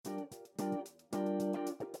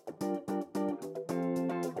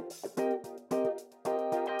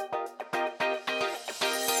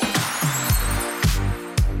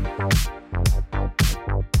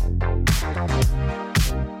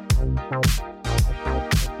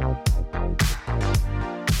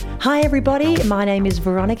Hi everybody, my name is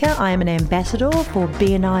Veronica. I am an ambassador for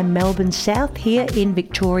BNI Melbourne South here in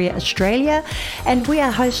Victoria, Australia, and we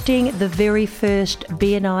are hosting the very first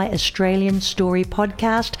BNI Australian Story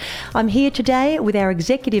podcast. I'm here today with our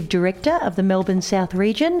Executive Director of the Melbourne South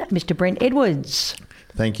region, Mr. Brent Edwards.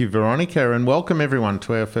 Thank you, Veronica, and welcome everyone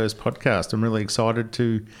to our first podcast. I'm really excited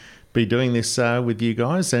to be doing this with you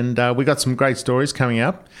guys, and we got some great stories coming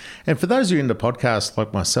up. And for those of you into podcasts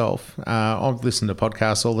like myself, I've listened to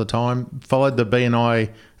podcasts all the time, followed the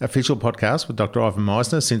BNI official podcast with Dr. Ivan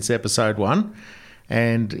Meisner since episode 1.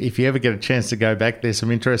 And if you ever get a chance to go back, there's some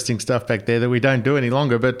interesting stuff back there that we don't do any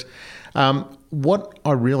longer. But what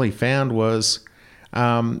I really found was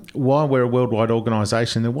while we're a worldwide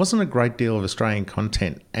organisation, there wasn't a great deal of Australian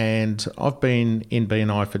content. And I've been in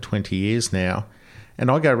BNI for 20 years now. And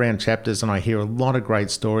I go around chapters and I hear a lot of great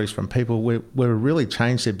stories from people where really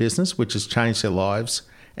changed their business, which has changed their lives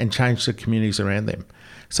and changed the communities around them.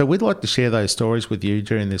 So we'd like to share those stories with you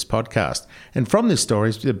during this podcast. And from these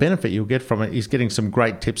stories, the benefit you'll get from it is getting some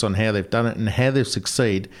great tips on how they've done it and how they've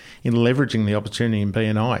succeeded in leveraging the opportunity in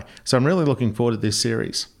BNI. So I'm really looking forward to this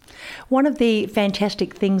series. One of the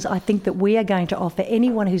fantastic things I think that we are going to offer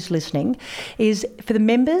anyone who's listening is for the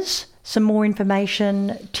members, some more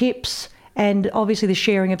information, tips, and obviously the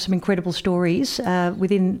sharing of some incredible stories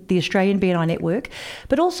within the Australian BNI network,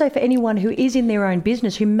 but also for anyone who is in their own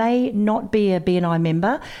business who may not be a BNI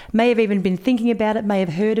member, may have even been thinking about it, may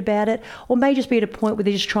have heard about it, or may just be at a point where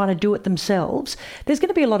they're just trying to do it themselves. There's going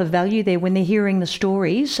to be a lot of value there when they're hearing the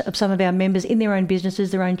stories of some of our members in their own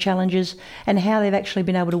businesses, their own challenges, and how they've actually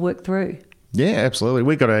been able to work through. Yeah, absolutely.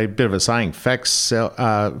 We've got a bit of a saying, facts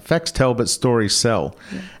tell, but stories sell.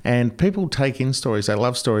 Yeah. And people take in stories, they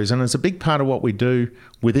love stories. And it's a big part of what we do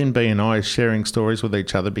within BNI is sharing stories with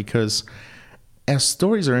each other, because our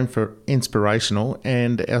stories are inspirational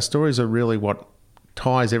and our stories are really what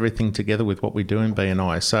ties everything together with what we do in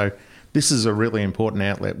BNI. So this is a really important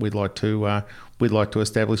outlet we'd like to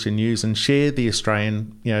establish and use and share the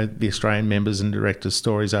Australian members and directors'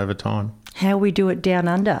 stories over time. How we do it down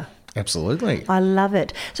under. Absolutely. I love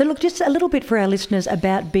it. So look, just a little bit for our listeners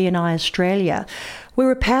about BNI Australia.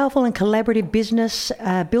 We're a powerful and collaborative business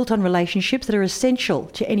built on relationships that are essential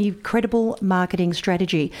to any credible marketing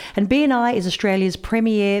strategy. And BNI is Australia's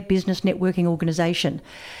premier business networking organisation.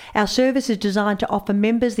 Our service is designed to offer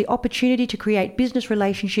members the opportunity to create business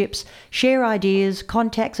relationships, share ideas,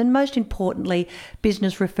 contacts, and most importantly,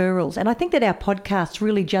 business referrals. And I think that our podcast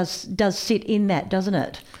really just does sit in that, doesn't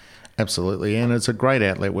it? Absolutely, and it's a great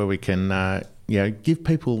outlet where we can, give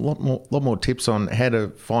people a lot more tips on how to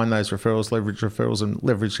find those referrals, and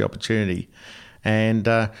leverage the opportunity. And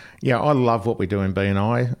I love what we do in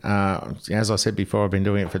BNI. As I said before, I've been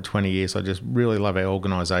doing it for 20 years. I just really love our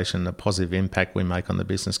organisation, the positive impact we make on the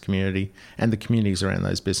business community and the communities around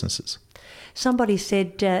those businesses. Somebody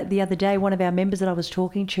said the other day, one of our members that I was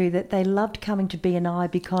talking to, that they loved coming to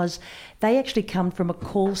BNI because they actually come from a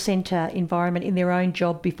call centre environment in their own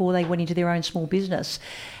job before they went into their own small business.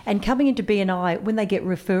 And coming into BNI, when they get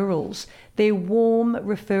referrals, they're warm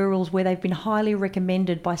referrals where they've been highly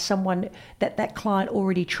recommended by someone that client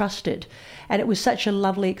already trusted. And it was such a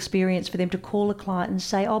lovely experience for them to call a client and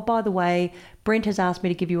say, oh, by the way, Brent has asked me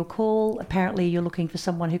to give you a call. Apparently you're looking for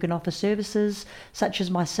someone who can offer services such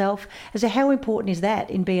as myself. So how important is that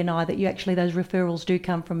in BNI, that you actually, those referrals do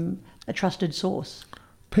come from a trusted source?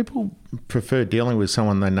 People prefer dealing with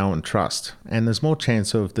someone they know and trust, and there's more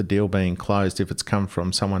chance of the deal being closed if it's come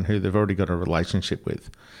from someone who they've already got a relationship with.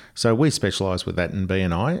 So we specialise with that in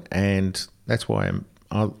BNI, and that's why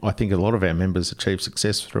I think a lot of our members achieve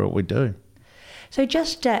success through what we do. So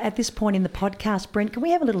just at this point in the podcast, Brent, can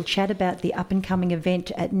we have a little chat about the up-and-coming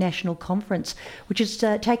event at National Conference, which is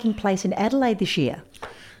taking place in Adelaide this year?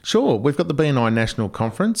 Sure. We've got the BNI National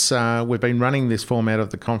Conference. We've been running this format of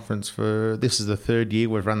the conference this is the third year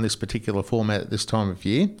we've run this particular format at this time of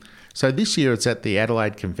year. So this year it's at the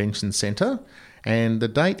Adelaide Convention Centre, and the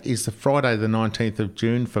date is the Friday the 19th of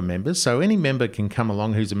June for members. So any member can come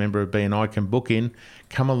along who's a member of BNI, can book in,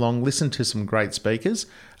 come along, listen to some great speakers.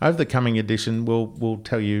 Over the coming edition, we'll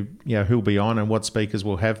tell you, who'll be on and what speakers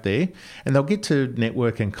we'll have there. And they'll get to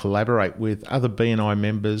network and collaborate with other BNI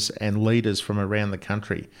members and leaders from around the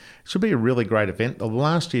country. It should be a really great event. The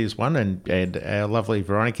last year's one, and our lovely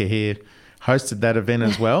Veronica here hosted that event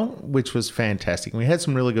as well, which was fantastic. We had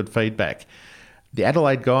some really good feedback. The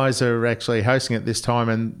Adelaide guys are actually hosting it this time,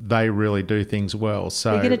 and they really do things well.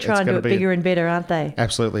 So they're going to try and do it bigger and better, aren't they?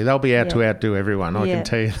 Absolutely. They'll be out to outdo everyone. I can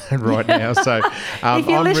tell you that right now. So if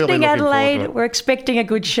you're listening, Adelaide, we're expecting a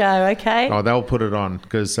good show, okay? Oh, they'll put it on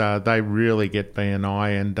because they really get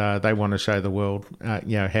BNI, and they want to show the world how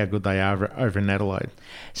good they are over in Adelaide.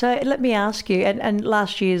 So let me ask you, and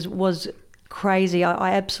last year's was crazy.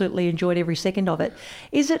 I absolutely enjoyed every second of it.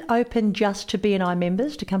 Is it open just to BNI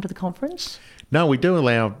members to come to the conference? No, we do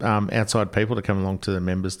allow outside people to come along to the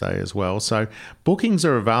Members Day as well. So bookings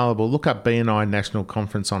are available. Look up BNI National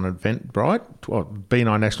Conference on Eventbrite, or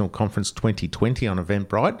BNI National Conference 2020 on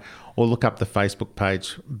Eventbrite, or look up the Facebook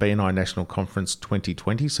page, BNI National Conference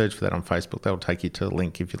 2020. Search for that on Facebook. That'll take you to the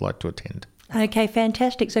link if you'd like to attend. Okay,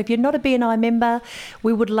 fantastic. So if you're not a BNI member,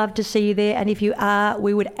 we would love to see you there. And if you are,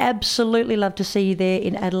 we would absolutely love to see you there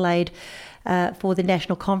in Adelaide for the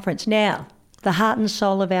National Conference. Now, the heart and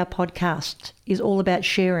soul of our podcast is all about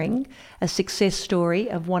sharing a success story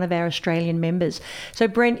of one of our Australian members. So,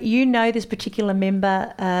 Brent, you know this particular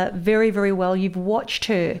member very, very well. You've watched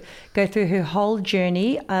her go through her whole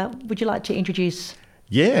journey. Would you like to introduce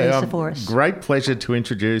Lisa for us? Great pleasure to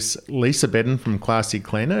introduce Lisa Bedden from Classy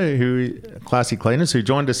Cleaners, who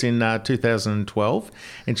joined us in 2012,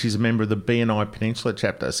 and she's a member of the BNI Peninsula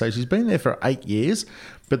chapter. So she's been there for 8 years.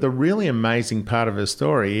 But the really amazing part of her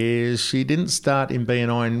story is she didn't start in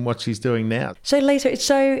BNI in what she's doing now. So, Lisa, it's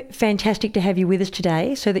so fantastic to have you with us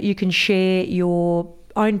today so that you can share your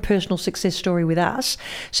own personal success story with us.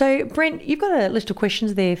 So, Brent, you've got a list of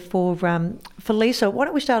questions there for Lisa. Why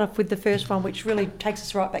don't we start off with the first one, which really takes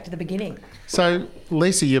us right back to the beginning. So,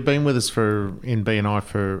 Lisa, you've been with us in BNI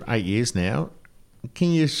for 8 years now.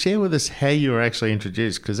 Can you share with us how you were actually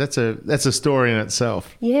introduced? Because that's a story in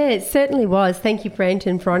itself. Yeah, it certainly was. Thank you, Brent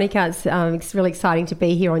and Veronica. It's really exciting to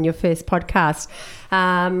be here on your first podcast.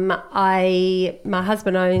 My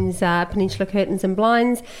husband owns Peninsula Curtains and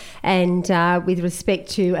Blinds, and with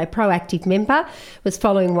respect to a proactive member, was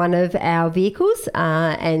following one of our vehicles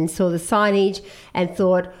and saw the signage and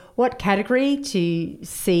thought, what category to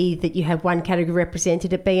see that you have one category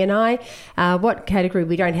represented at BNI? What category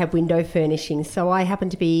we don't have window furnishings? So I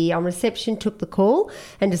happened to be on reception, took the call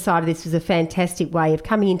and decided this was a fantastic way of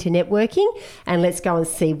coming into networking, and let's go and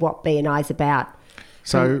see what BNI is about.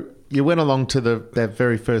 So you went along to that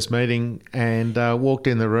very first meeting and walked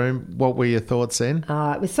in the room. What were your thoughts then?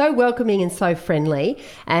 It was so welcoming and so friendly,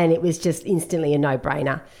 and it was just instantly a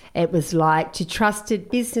no-brainer. It was like to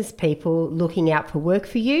trusted business people looking out for work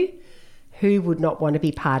for you. Who would not want to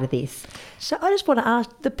be part of this? So I just want to ask,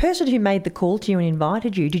 the person who made the call to you and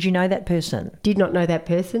invited you, did you know that person? Did not know that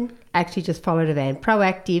person. Actually just followed a van.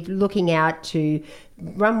 Proactive, looking out to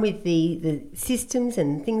run with the systems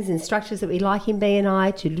and things and structures that we like in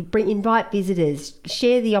BNI, to invite visitors,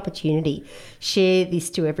 share the opportunity, share this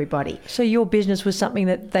to everybody. So your business was something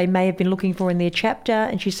that they may have been looking for in their chapter,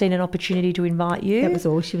 and she's seen an opportunity to invite you? That was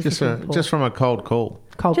all she was looking for. Just from a cold call.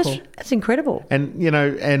 That's incredible. And,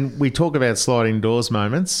 and we talk about sliding doors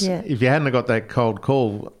moments. Yeah. If you hadn't have got that cold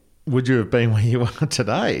call, would you have been where you are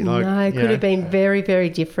today? No, it could have been very,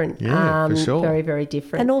 very different. Yeah, for sure. Very, very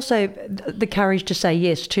different. And also the courage to say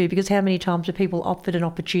yes too, because how many times are people offered an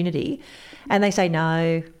opportunity and they say,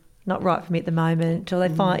 no, not right for me at the moment, or they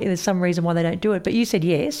find there's some reason why they don't do it. But you said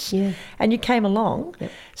yes, and you came along.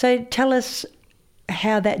 Yep. So tell us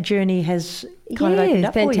how that journey has kind of opened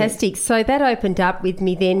up fantastic. For you. So that opened up with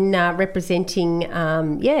me then representing,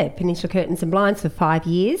 Peninsula Curtains and Blinds for 5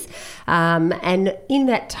 years. And in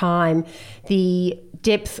that time, the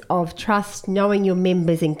depth of trust, knowing your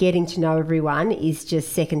members and getting to know everyone is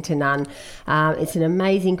just second to none. It's an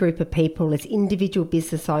amazing group of people. It's individual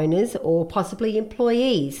business owners or possibly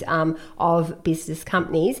employees of business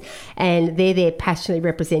companies, and they're there passionately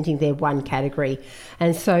representing their one category.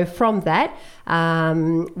 And so from that,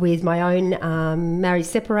 with my own marriage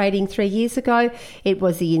separating 3 years ago, it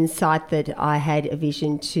was the insight that I had a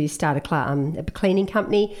vision to start a cleaning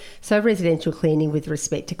company, so residential cleaning with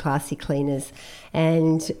respect to Classy Cleaners.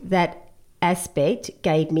 And that aspect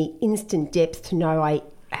gave me instant depth to know I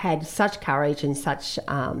had such courage and such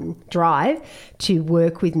drive to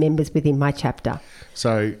work with members within my chapter.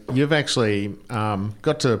 So you've actually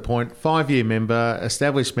got to the point, 5-year member,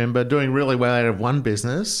 established member, doing really well out of one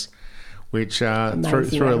business, which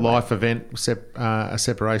through a life event, a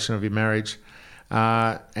separation of your marriage,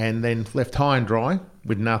 and then left high and dry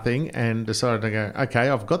with nothing, and decided to go, okay,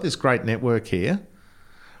 I've got this great network here.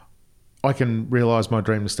 I can realise my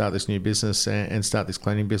dream to start this new business and start this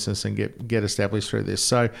cleaning business and get established through this.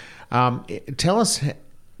 So tell us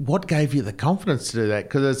what gave you the confidence to do that?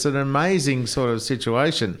 Because it's an amazing sort of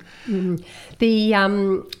situation.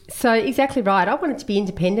 So exactly right. I wanted to be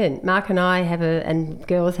independent. Mark and I and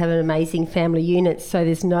girls have an amazing family unit. So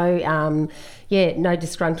there's no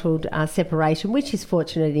disgruntled separation, which is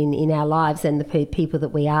fortunate in our lives and the people that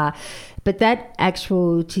we are. But that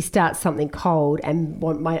to start something cold and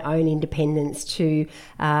want my own independence to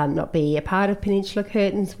not be a part of Peninsula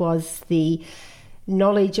Curtains was the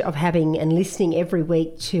knowledge of having and listening every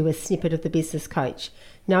week to a snippet of the business coach.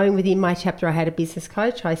 Knowing within my chapter I had a business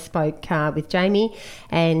coach, I spoke with Jamie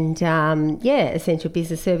and, Essential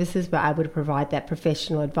Business Services were able to provide that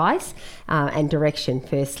professional advice and direction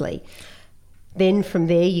firstly. Then from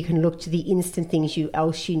there you can look to the instant things you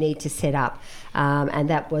need to set up. And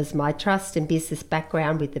that was my trust and business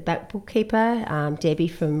background with the bookkeeper, Debbie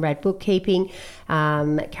from Rad Bookkeeping,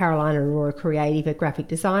 Carolina Aurora Creative, a graphic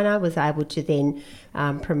designer, was able to then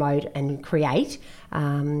promote and create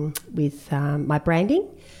with my branding.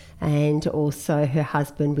 And also her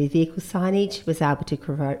husband with vehicle signage was able to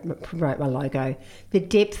promote my logo. The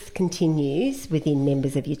depth continues within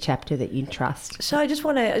members of your chapter that you trust. So I just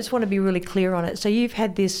want to be really clear on it. So you've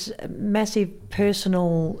had this massive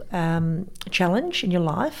personal challenge in your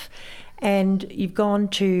life, and you've gone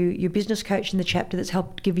to your business coach in the chapter that's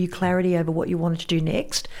helped give you clarity over what you wanted to do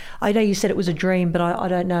next. I know you said it was a dream, but I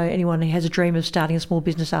don't know anyone who has a dream of starting a small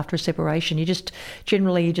business after a separation. You're just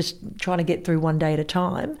trying to get through one day at a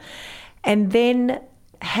time. And then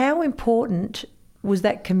how important was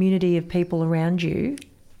that community of people around you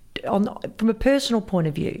from a personal point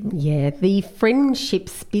of view? Yeah, the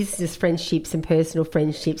friendships, business friendships and personal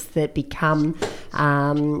friendships that become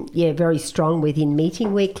very strong within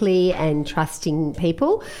meeting weekly and trusting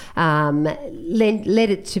people led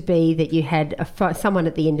it to be that you had someone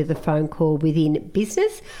at the end of the phone call within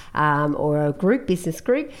business or a business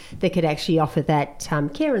group that could actually offer that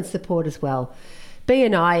care and support as well.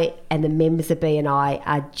 BNI and the members of BNI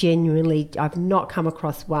are genuinely, I've not come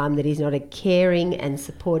across one that is not a caring and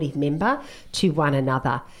supportive member to one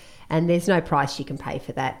another. And there's no price you can pay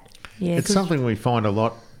for that. Yeah, it's something we find a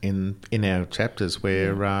lot in our chapters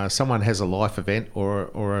where someone has a life event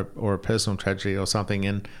or a personal tragedy or something,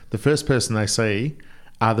 and the first person they see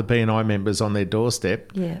are the BNI members on their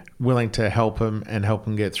doorstep, willing to help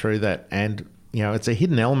them get through that. And it's a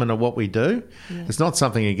hidden element of what we do. Yeah. It's not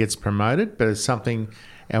something that gets promoted, but it's something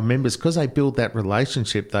our members, because they build that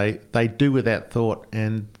relationship, they do without thought,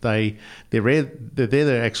 and they're there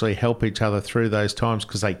to actually help each other through those times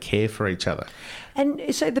because they care for each other.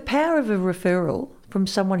 And so the power of a referral from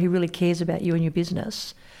someone who really cares about you and your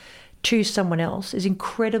business to someone else is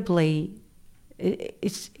incredibly.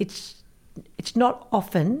 It's not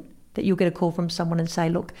often that you'll get a call from someone and say,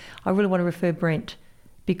 "Look, I really want to refer Brent,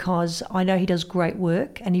 because I know he does great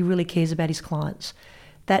work and he really cares about his clients."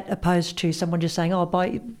 That opposed to someone just saying, "Oh,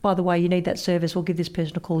 by the way, you need that service, we'll give this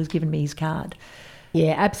person a call, he's given me his card."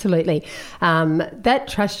 Yeah, absolutely. That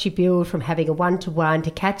trust you build from having a one-to-one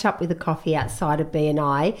to catch up with a coffee outside of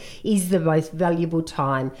BNI is the most valuable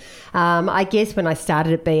time. I guess when I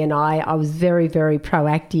started at BNI, I was very, very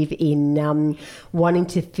proactive in wanting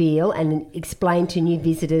to feel and explain to new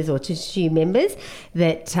visitors or to new members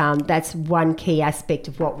that that's one key aspect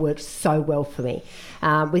of what works so well for me.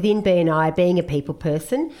 Within BNI, being a people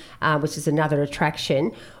person, which is another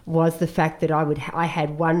attraction, was the fact that I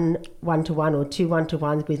had one-to-one or two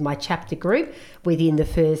one-to-ones with my chapter group within the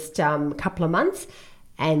first couple of months,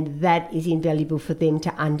 and that is invaluable for them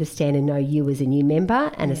to understand and know you as a new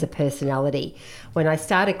member and as a personality. When I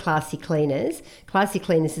started Classy Cleaners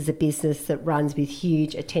is a business that runs with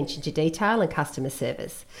huge attention to detail and customer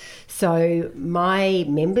service. So my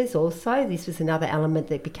members also, this was another element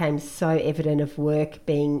that became so evident of work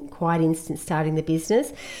being quite instant starting the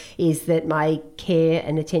business, is that my care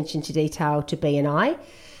and attention to detail to BNI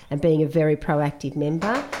and being a very proactive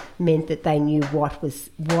member meant that they knew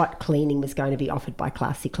what cleaning was going to be offered by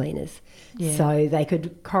Classy Cleaners. Yeah. So they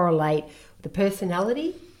could correlate the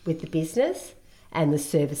personality with the business and the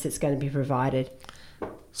service that's going to be provided.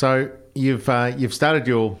 So you've started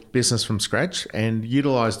your business from scratch and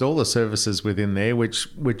utilised all the services within there, which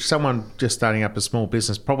someone just starting up a small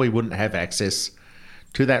business probably wouldn't have access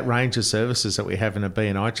to that range of services that we have in a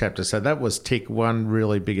BNI chapter. So that was tick one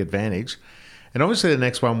really big advantage. And obviously the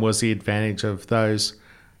next one was the advantage of those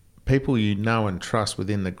people you know and trust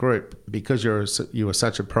within the group, because you were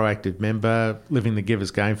such a proactive member, living the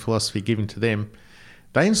giver's gain philosophy, giving to them.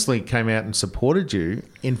 They instantly came out and supported you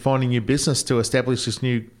in finding your business to establish this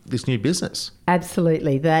new this new business.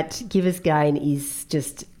 Absolutely. That Givers Gain is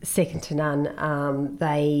just second to none.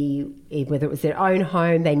 Whether it was their own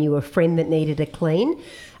home, they knew a friend that needed a clean.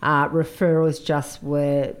 Referrals just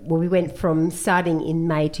were, we went from starting in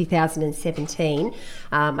May 2017,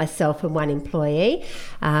 myself and one employee,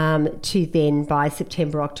 to then by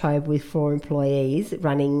September, October with 4 employees,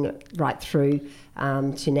 running right through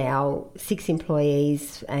to now 6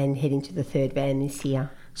 employees and heading to the 3rd van this year.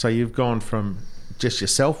 So you've gone from just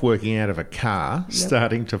yourself working out of a car,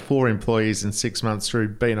 starting to 4 employees in 6 months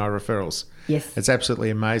through BNI referrals. Yes. It's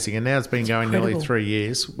absolutely amazing. And now it's been going nearly 3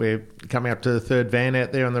 years. We're coming up to the 3rd van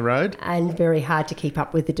out there on the road. And very hard to keep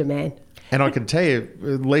up with the demand. And I can tell you,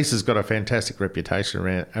 Lisa's got a fantastic reputation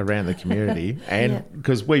around the community, and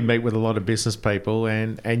because we meet with a lot of business people,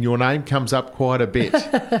 and your name comes up quite a bit. This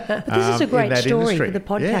is a great story industry. for the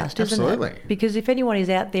podcast, isn't it? Because if anyone is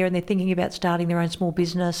out there and they're thinking about starting their own small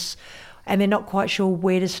business and they're not quite sure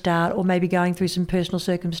where to start, or maybe going through some personal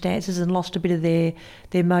circumstances and lost a bit of their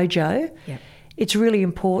mojo, it's really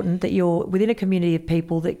important that you're within a community of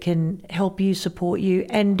people that can help you, support you,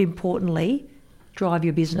 and importantly, drive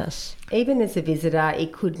your business. Even as a visitor,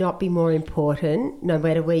 it could not be more important, no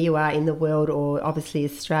matter where you are in the world or obviously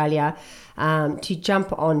Australia, to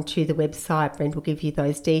jump onto the website. Brent will give you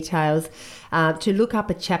those details, to look up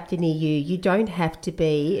a chapter near you. You don't have to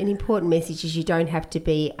be, an important message is you don't have to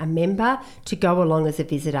be a member to go along as a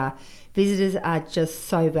visitor. Visitors are just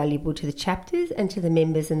so valuable to the chapters and to the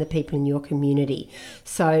members and the people in your community.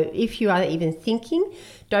 So if you are even thinking,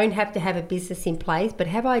 don't have to have a business in place, but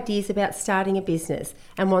have ideas about starting a business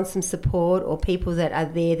and want some support or people that are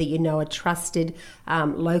there that you know are trusted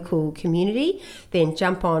local community, then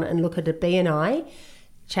jump on and look at a BNI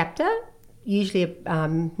chapter, usually a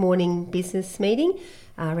morning business meeting,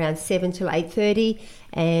 around 7 till 8:30,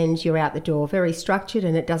 and you're out the door. Very structured,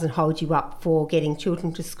 and it doesn't hold you up for getting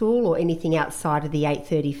children to school or anything outside of the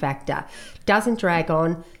 8:30 factor. Doesn't drag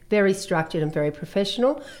on, very structured and very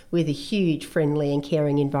professional, with a huge friendly and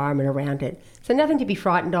caring environment around it. So nothing to be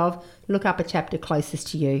frightened of. Look up a chapter closest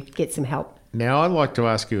to you, get some help. Now, I'd like to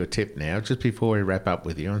ask you a tip now, just before we wrap up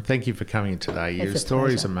with you, and thank you for coming in today. Your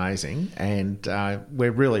story is amazing, and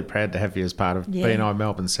we're really proud to have you as part of BNI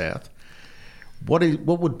Melbourne South. What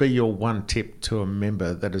would be your one tip to a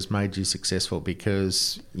member that has made you successful?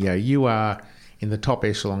 Because you are in the top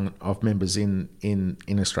echelon of members in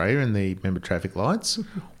Australia in the member traffic lights.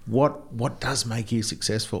 What does make you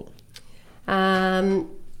successful?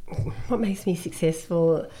 What makes me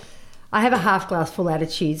successful? I have a half glass full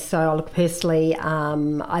attitude. So personally,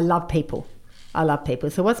 I love people.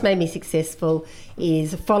 So what's made me successful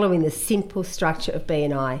is following the simple structure of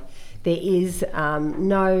BNI. There is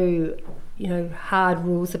no hard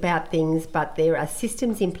rules about things, but there are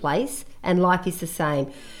systems in place, and life is the same.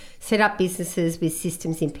 Set up businesses with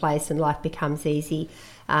systems in place and life becomes easy.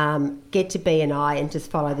 Get to BNI and just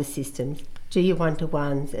follow the systems. Do your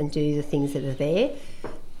one-to-ones and do the things that are there.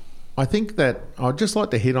 I think that I'd just like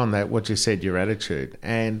to hit on that, what you said, your attitude.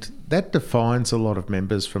 And that defines a lot of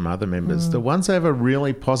members from other members. The ones that have a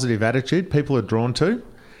really positive attitude, people are drawn to.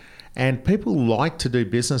 And people like to do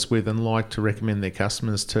business with and like to recommend their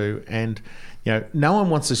customers to. And, no one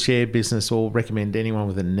wants to share business or recommend anyone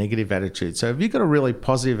with a negative attitude. So if you've got a really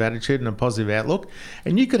positive attitude and a positive outlook,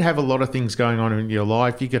 and you could have a lot of things going on in your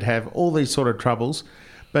life, you could have all these sort of troubles.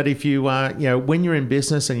 But if you are, when you're in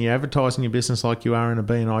business and you're advertising your business like you are in a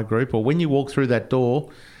BNI group, or when you walk through that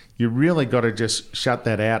door, you really got to just shut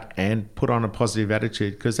that out and put on a positive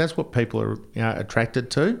attitude, because that's what people are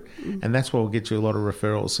attracted to, and that's what will get you a lot of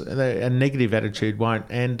referrals. A negative attitude won't.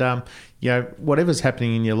 And, whatever's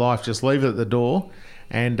happening in your life, just leave it at the door.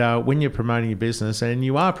 And when you're promoting your business, and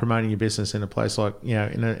you are promoting your business in a place like,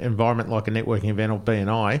 in an environment like a networking event or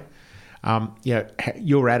BNI,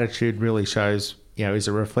 your attitude really shows, is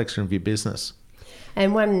a reflection of your business.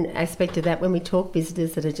 And one aspect of that, when we talk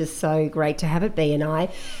visitors that are just so great to have at BNI,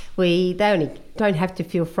 they only don't have to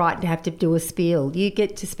feel frightened to have to do a spiel. You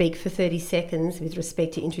get to speak for 30 seconds with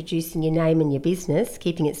respect to introducing your name and your business,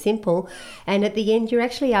 keeping it simple. And at the end, you're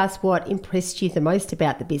actually asked what impressed you the most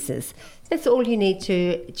about the business. That's all you need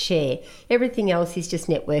to share. Everything else is just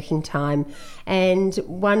networking time. And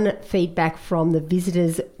one feedback from the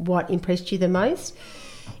visitors, what impressed you the most?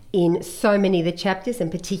 In so many of the chapters,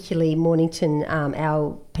 and particularly Mornington,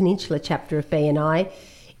 our Peninsula chapter of BNI,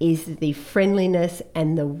 is the friendliness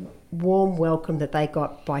and the warm welcome that they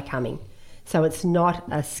got by coming. So it's not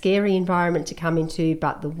a scary environment to come into,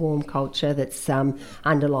 but the warm culture that's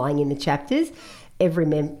underlying in the chapters. Every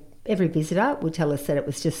every visitor will tell us that it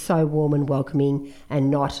was just so warm and welcoming and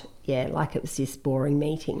not, like it was this boring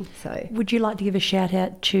meeting. So, would you like to give a shout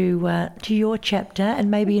out to your chapter and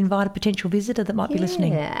maybe invite a potential visitor that might be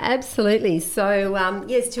listening? Yeah, absolutely. So,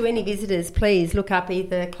 yes, to any visitors, please look up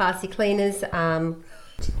either Classy Cleaners.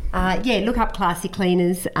 Look up Classy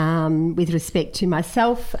Cleaners with respect to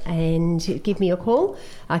myself and give me a call.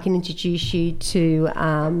 I can introduce you to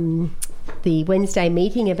the Wednesday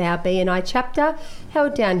meeting of our BNI chapter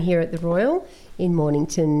held down here at the Royal in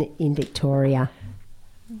Mornington in Victoria.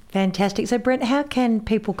 Fantastic. So, Brent, how can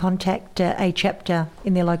people contact a chapter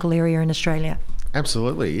in their local area in Australia?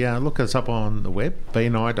 Absolutely. Yeah, look us up on the web.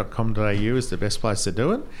 bni.com.au is the best place to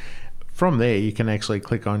do it. From there, you can actually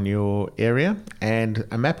click on your area and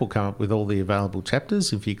a map will come up with all the available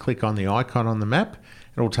chapters. If you click on the icon on the map,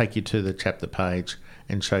 it will take you to the chapter page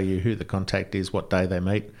and show you who the contact is, what day they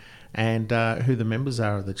meet, and who the members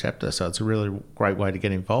are of the chapter. So it's a really great way to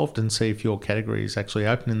get involved and see if your category is actually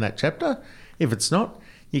open in that chapter. If it's not,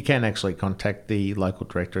 you can actually contact the local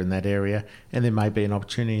director in that area, and there may be an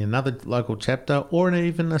opportunity in another local chapter or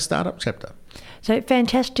even a startup chapter. So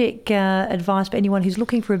fantastic advice for anyone who's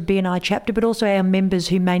looking for a BNI chapter, but also our members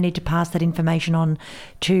who may need to pass that information on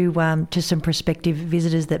to some prospective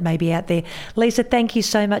visitors that may be out there. Lisa, thank you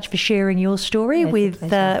so much for sharing your story with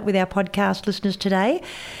our podcast listeners today.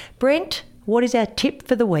 Brent, what is our tip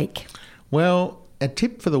for the week? Well, a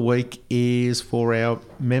tip for the week is for our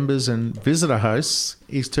members and visitor hosts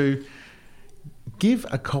is to give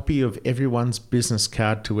a copy of everyone's business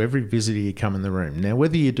card to every visitor you come in the room. Now,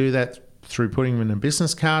 whether you do that through putting them in a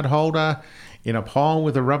business card holder, in a pile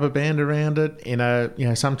with a rubber band around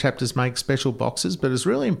it, some chapters make special boxes, but it's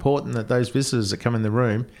really important that those visitors that come in the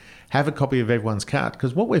room have a copy of everyone's card,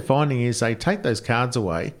 because what we're finding is they take those cards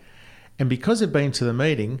away, and because they've been to the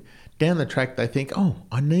meeting, down the track they think,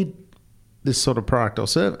 I need this sort of product or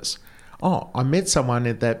service. I met someone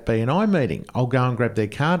at that BNI meeting. I'll go and grab their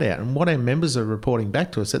card out. And what our members are reporting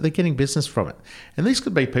back to us, that they're getting business from it. And these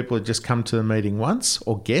could be people who just come to the meeting once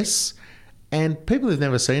or guests, and people who've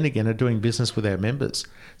never seen again are doing business with our members.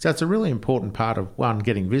 So it's a really important part of, one,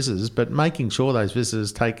 getting visitors, but making sure those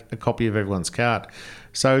visitors take a copy of everyone's card.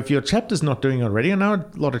 So if your chapter's not doing it already, I know a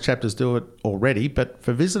lot of chapters do it already, but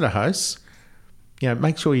for visitor hosts,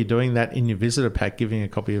 make sure you're doing that in your visitor pack, giving a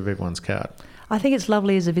copy of everyone's card. I think it's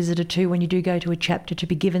lovely as a visitor too, when you do go to a chapter, to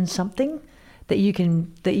be given something that you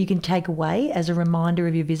can take away as a reminder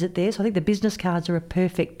of your visit there. So I think the business cards are a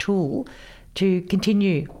perfect tool to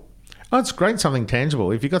continue. Oh, it's great, something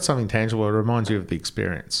tangible. If you've got something tangible, it reminds you of the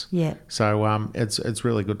experience. Yeah. So it's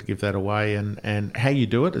really good to give that away, and how you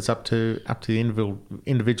do it, it's up to the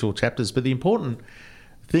individual chapters. But the important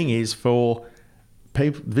thing is for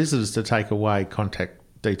visitors to take away contact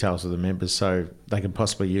details of the members so they can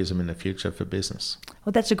possibly use them in the future for business.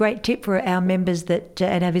 Well, that's a great tip for our members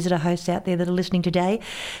and our visitor hosts out there that are listening today.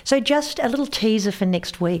 So just a little teaser for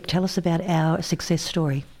next week. Tell us about our success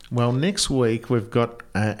story. Well, next week we've got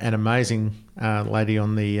an amazing lady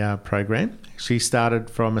on the program. She started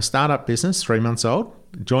from a startup business, 3 months old,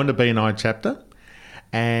 joined a BNI chapter,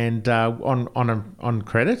 and on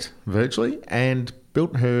credit virtually, and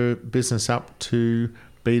built her business up to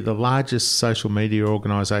be the largest social media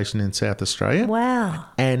organisation in South Australia. Wow.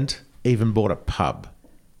 And even bought a pub.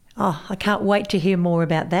 Oh, I can't wait to hear more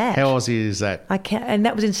about that. How Aussie is that? And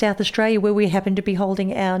that was in South Australia, where we happen to be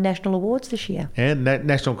holding our national awards this year. And that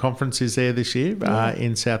national conference is there this year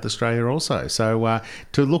in South Australia also. So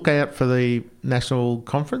to look out for the national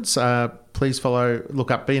conference, please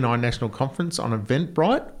look up BNI National Conference on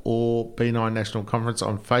Eventbrite or BNI National Conference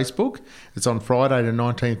on Facebook. It's on Friday the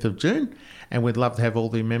 19th of June, and we'd love to have all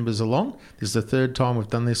the members along. This is the third time we've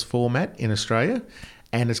done this format in Australia,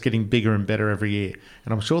 and it's getting bigger and better every year.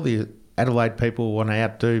 And I'm sure the Adelaide people want to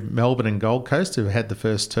outdo Melbourne and Gold Coast, who had the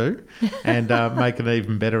first two, and make an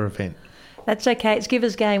even better event. That's okay. It's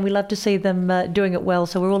Givers Game. We love to see them doing it well.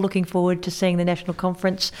 So we're all looking forward to seeing the national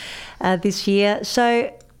conference this year.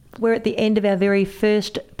 So we're at the end of our very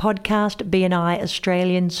first podcast, BNI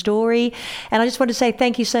Australian Story. And I just want to say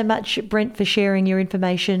thank you so much, Brent, for sharing your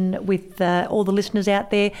information with all the listeners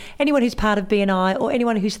out there. Anyone who's part of BNI or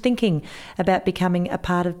anyone who's thinking about becoming a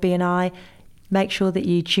part of BNI, make sure that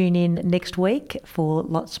you tune in next week for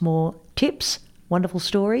lots more tips, wonderful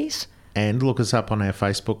stories. And look us up on our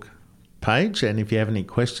Facebook page. And if you have any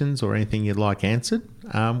questions or anything you'd like answered,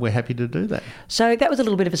 we're happy to do that. So that was a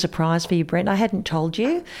little bit of a surprise for you, Brent. I hadn't told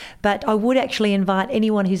you, but I would actually invite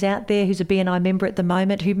anyone who's out there who's a BNI member at the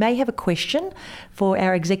moment who may have a question for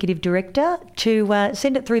our Executive Director to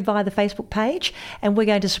send it through via the Facebook page, and we're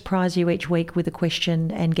going to surprise you each week with a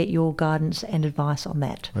question and get your guidance and advice on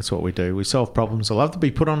that. That's what we do. We solve problems. I love to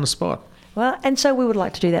be put on the spot. Well, and so we would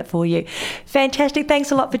like to do that for you. Fantastic.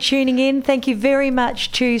 Thanks a lot for tuning in. Thank you very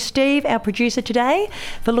much to Steve, our producer today,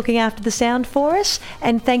 for looking after the sound for us.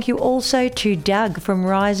 And thank you also to Doug from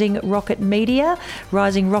Rising Rocket Media,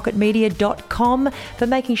 risingrocketmedia.com, for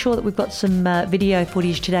making sure that we've got some video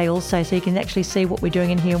footage today also, so you can actually see what we're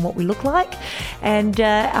doing in here and what we look like. And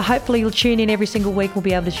hopefully you'll tune in every single week. We'll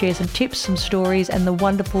be able to share some tips, some stories, and the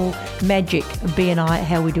wonderful magic of BNI,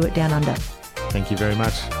 how we do it down under. Thank you very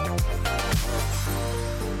much.